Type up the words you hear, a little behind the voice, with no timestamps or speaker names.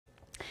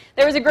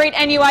There was a great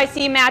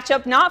NUIC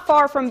matchup not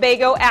far from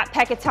Bago at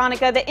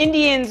Pecatonica. The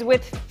Indians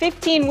with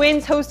 15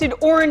 wins hosted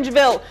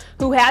Orangeville,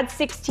 who had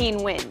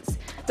 16 wins.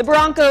 The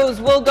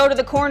Broncos will go to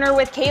the corner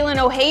with Kaylin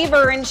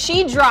O'Haver, and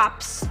she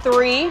drops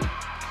 3.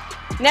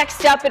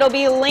 Next up, it'll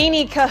be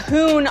Lainey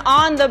Cahoon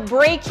on the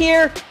break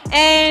here,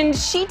 and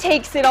she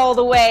takes it all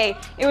the way.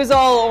 It was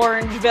all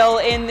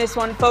Orangeville in this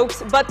one,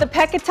 folks, but the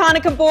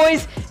Pecatonica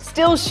boys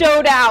still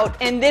showed out,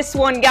 and this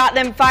one got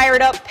them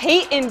fired up.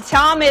 Peyton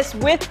Thomas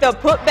with the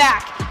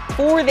putback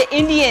for the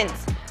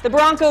Indians. The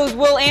Broncos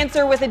will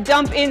answer with a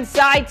dump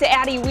inside to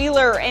Addie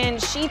Wheeler,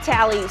 and she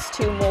tallies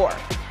 2 more.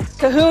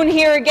 Cahoon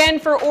here again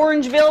for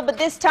Orangeville, but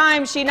this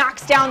time she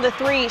knocks down the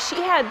 3. She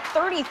had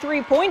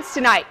 33 points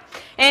tonight.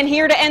 And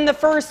here to end the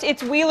first,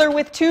 it's Wheeler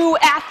with 2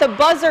 at the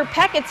buzzer.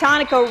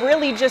 Pecatonica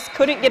really just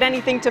couldn't get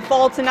anything to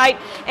fall tonight,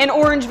 and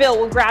Orangeville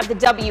will grab the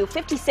W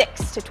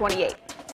 56-28.